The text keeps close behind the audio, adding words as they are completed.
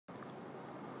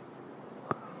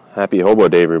Happy Hobo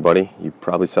Day, everybody. You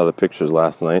probably saw the pictures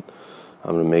last night.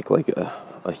 I'm going to make like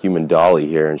a human dolly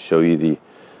here and show you the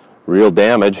real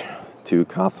damage to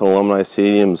Compton Alumni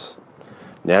Stadium's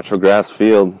natural grass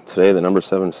field. Today, the number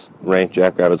 7 ranked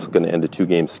Jackrabbits are going to end a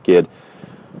 2-game skid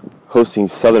hosting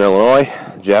Southern Illinois.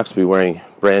 Jacks will be wearing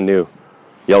brand new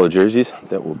yellow jerseys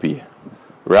that will be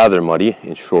rather muddy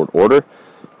in short order.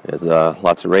 There's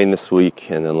lots of rain this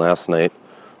week, and then last night,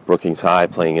 Brookings High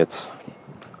playing its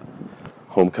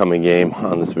homecoming game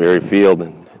on this very field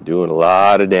and doing a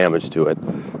lot of damage to it.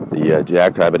 The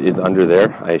Jackrabbit is under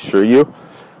there, I assure you.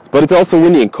 But it's also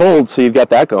windy and cold, so you've got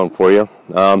that going for you.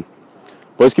 But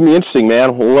it's going to be interesting,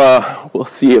 man. We'll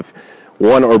see if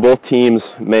one or both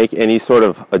teams make any sort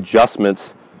of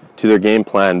adjustments to their game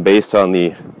plan based on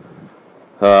the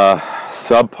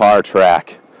subpar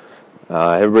track.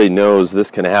 Everybody knows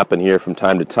this can happen here from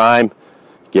time to time,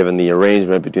 given the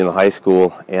arrangement between the high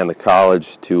school and the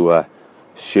college to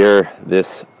share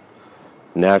this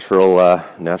natural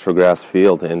grass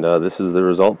field, and this is the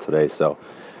result today. So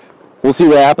we'll see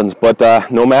what happens, but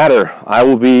no matter, I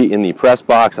will be in the press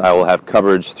box. I will have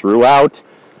coverage throughout,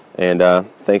 and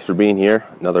thanks for being here.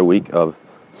 Another week of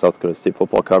South Dakota State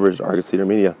football coverage, Argus Leader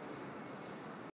Media.